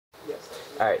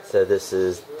Alright, so this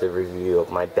is the review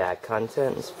of my bag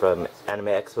contents from Anime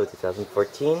Expo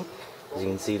 2014. As you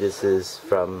can see, this is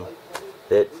from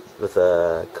it with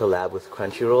a collab with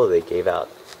Crunchyroll. They gave out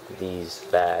these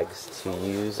bags to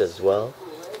use as well.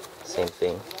 Same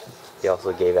thing. They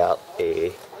also gave out a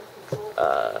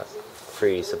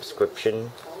free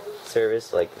subscription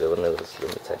service, like the one of those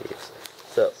limited use.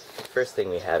 So, the first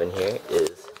thing we have in here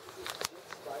is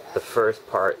the first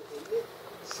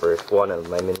one of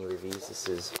my mini reviews. This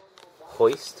is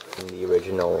Hoist from the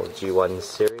original G1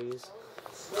 series.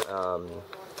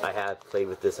 I have played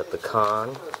with this at the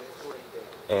con,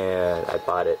 and I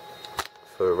bought it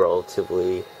for a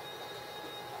relatively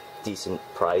decent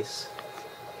price.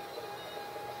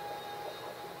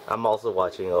 I'm also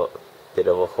watching a bit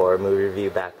of a horror movie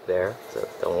review back there, so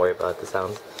don't worry about the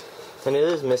sound. And it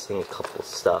is missing a couple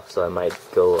stuff, so I might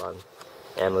go on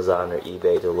Amazon or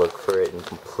eBay to look for it and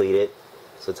complete it,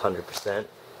 so it's 100%.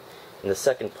 And the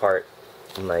second part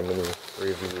of my mini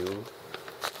review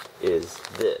is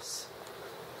this.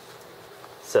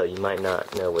 So you might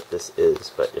not know what this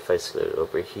is, but if I scroll it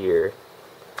over here,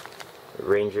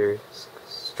 Ranger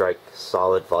Strike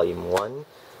Solid Volume 1.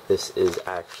 This is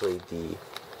actually the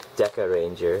Deca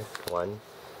Ranger one.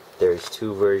 There's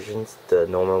two versions, the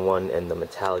normal one and the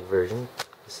metallic version.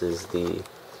 This is the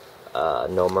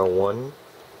normal one.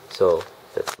 So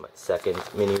that's my second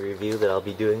mini review that I'll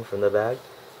be doing from the bag.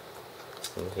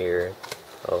 And here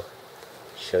I'll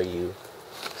show you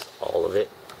all of it.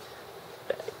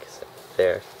 Bags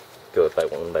there. Go by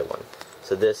one.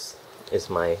 So this is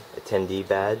my attendee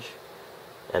badge.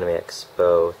 Anime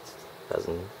Expo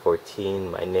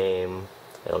 2014. My name.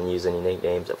 I don't use any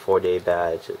nicknames. A 4-day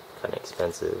badge. It's kind of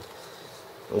expensive.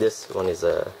 And this one is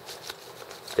a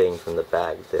thing from the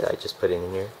bag that I just put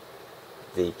in here.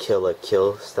 The Kill la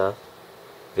Kill stuff.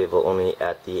 Available only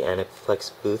at the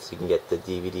Aniplex booth, so you can get the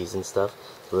DVDs and stuff.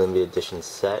 The limited edition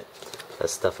set.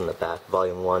 That's stuff in the back.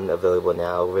 Volume 1 available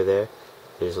now over there.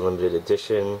 There's a limited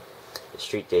edition. The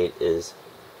street date is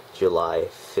July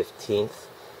 15th.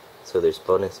 So there's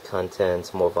bonus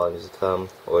contents, more volumes to come.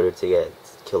 Order to get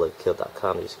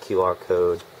killakill.com. There's a QR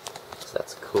code, so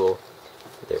that's cool.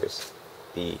 There's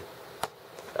the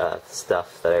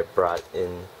stuff that I brought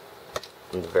in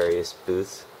from the various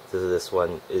booths. This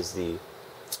one is the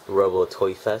Robo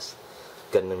Toy Fest,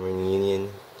 Gundam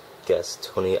Reunion, guest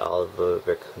Tony Oliver,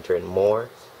 Rick Hunter, and more.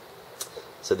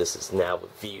 So this is now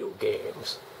with video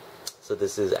games. So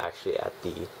this is actually at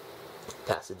the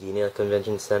Pasadena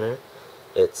Convention Center.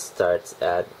 It starts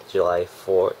at July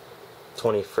 21st,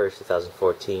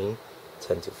 2014,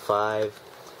 10 to 5.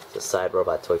 It's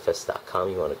siderobottoyfest.com.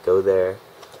 You want to go there.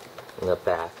 In the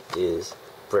back is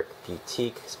Brick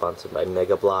Boutique, sponsored by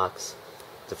Mega Bloks.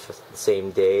 The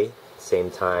same day,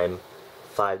 same time,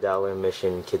 $5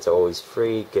 admission. Kids are always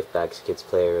free. Gift bags, kids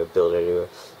play area, build area.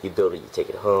 You build it, you take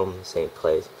it home. Same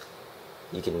place.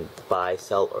 You can buy,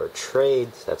 sell, or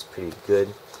trade. So that's pretty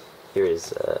good. Here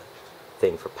is a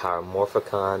thing for Power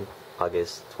MoFoCon,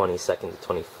 August 22nd to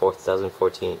 24th,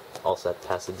 2014. Also at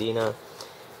Pasadena.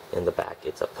 In the back,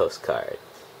 it's a postcard.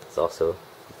 It's also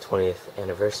the 20th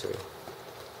anniversary.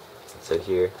 So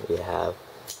here we have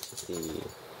the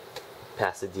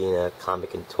Pasadena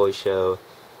Comic and Toy Show.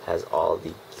 Has all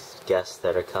the guests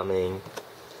that are coming.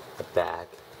 The back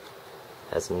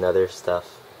has another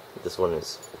stuff. This one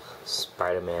is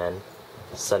Spider-Man,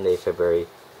 Sunday, February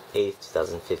 8th,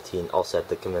 2015, also at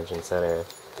the Convention Center.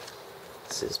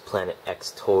 This is Planet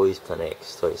X Toys,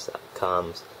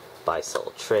 planetxtoys.com. Buy,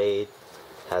 sell, trade.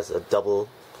 Has a double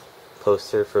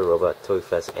poster for Robot Toy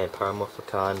Fest and Power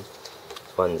MoFoCon.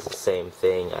 This one's the same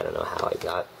thing. I don't know how I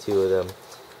got two of them.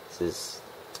 This is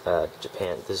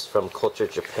Japan. This is from Culture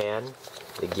Japan.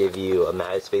 They give you a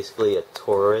map. It's basically a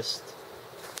tourist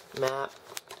map,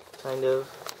 kind of.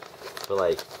 For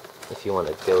like, if you want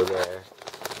to go there.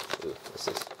 Ooh, this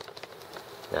is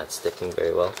not sticking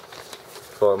very well.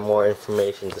 For more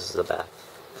information, this is the back.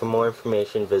 For more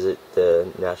information, visit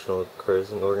the National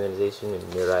Cruising Organization in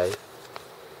Mirai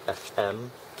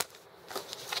FM.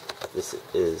 This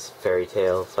is Fairy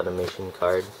Tail Funimation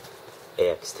card.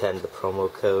 AX10, the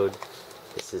promo code.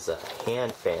 This is a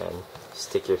hand fan.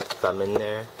 Stick your thumb in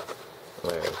there,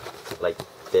 or like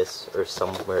this, or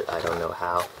somewhere, I don't know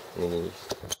how, and then you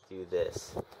do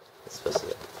this. It's supposed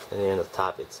to, and then on the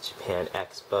top it's Japan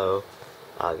Expo,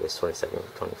 August 22nd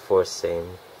to 24th,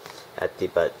 same at the,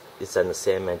 but it's in the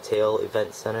San Mateo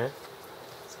Event Center.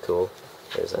 It's cool.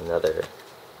 There's another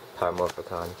Power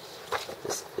MoFoCon.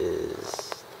 This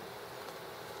is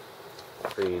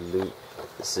free loot.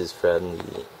 This is from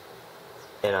the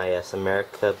NIS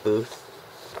America booth.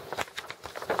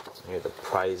 Here are the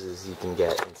prizes you can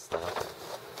get and stuff.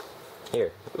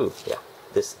 Here, ooh, yeah.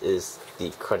 This is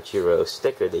the Crunchyroll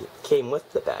sticker that came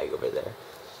with the bag over there.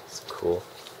 It's cool.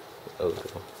 Over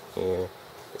here,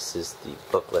 this is the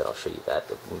booklet. I'll show you that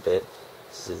in a bit.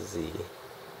 This is the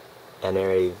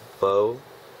Revo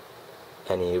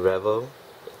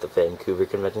at the Vancouver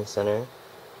Convention Center.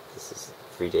 This is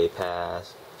free day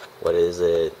pass. What is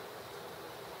it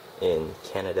in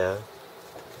Canada?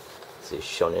 This is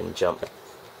Shonen Jump.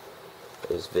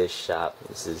 There's Viz Shop.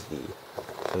 This is the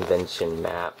convention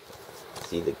map.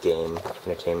 See the game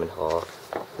entertainment hall.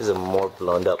 This is a more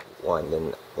blown up one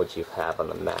than what you have on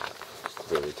the map.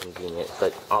 It's really convenient.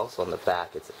 But also on the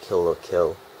back, it's a Kill la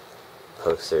Kill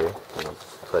poster you can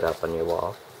put up on your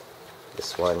wall.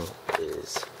 This one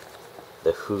is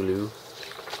the Hulu.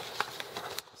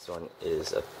 This one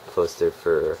is a poster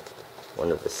for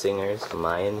one of the singers,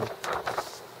 Mayan.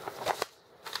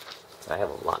 I have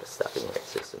a lot of stuff in here.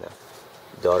 It's just enough.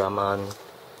 Doraemon,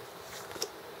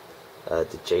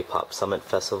 the J-Pop Summit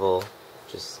Festival,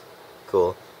 which is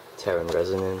cool. Terran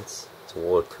Resonance, it's a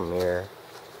world premiere,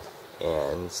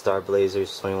 and Star Blazers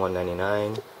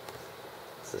 $21.99.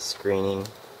 It's a screening.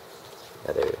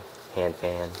 Another hand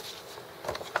fan.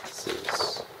 This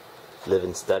is Live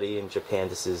and Study in Japan.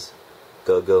 This is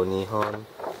Go Go Nihon.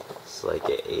 It's like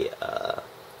a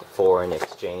foreign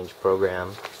exchange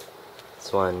program.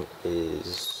 This one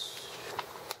is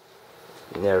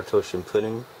Naruto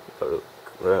Shippuden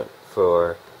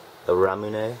for the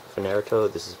Ramune for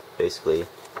Naruto. This is basically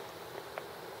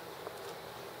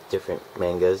different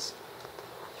mangas,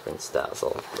 different styles.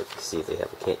 I'll look to see if they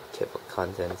have a capable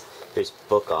contents. There's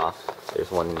Book Off. There's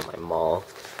one in my mall.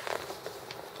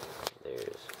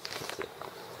 There's, let's see.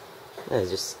 It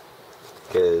just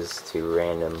goes to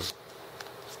random.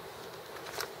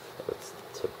 What's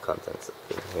the type of contents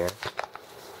in here?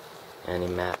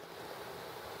 Animap.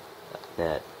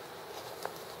 Net.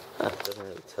 It doesn't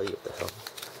really tell you what the hell.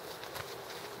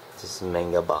 This is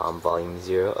Manga Bomb Volume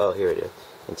 0. Oh, here it is.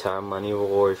 Entire Money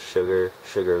Wars, Sugar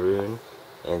Rune,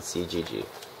 and CGG.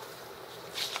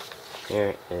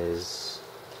 Here is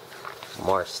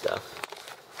more stuff.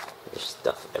 There's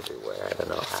stuff everywhere. I don't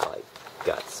know how I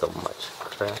got so much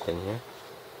crap in here.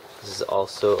 This is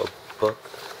also a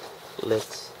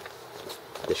booklet.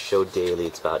 The Show Daily.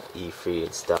 It's about E3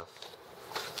 and stuff.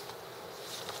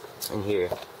 And here,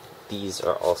 these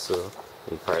are also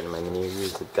part of my mini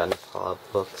reviews, the Gunpla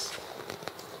books,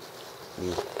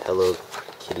 the Hello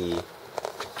Kitty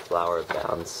Flower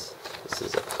Bounce. This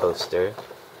is a poster.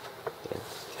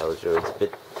 It's a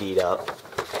bit beat up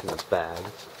in the bag.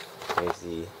 Here's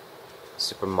the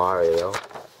Super Mario.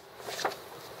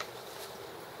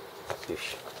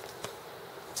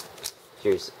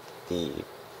 Here's the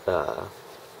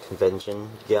convention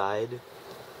guide.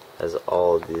 Has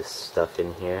all this stuff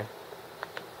in here.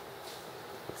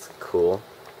 It's cool.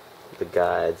 The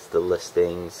guides, the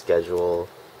listing, schedule,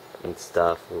 and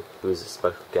stuff. Who's a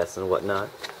special guest and whatnot.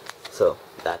 So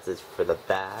that's it for the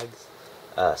bags.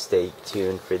 Stay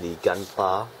tuned for the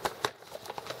Gunpla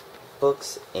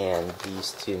books and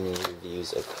these two mini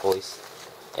reviews of Hoist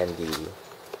and the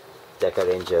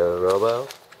Deca Robo.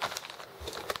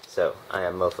 So I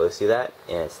am MoFoCThat,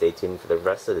 and stay tuned for the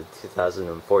rest of the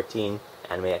 2014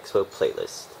 Anime Expo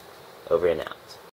playlist. Over and out.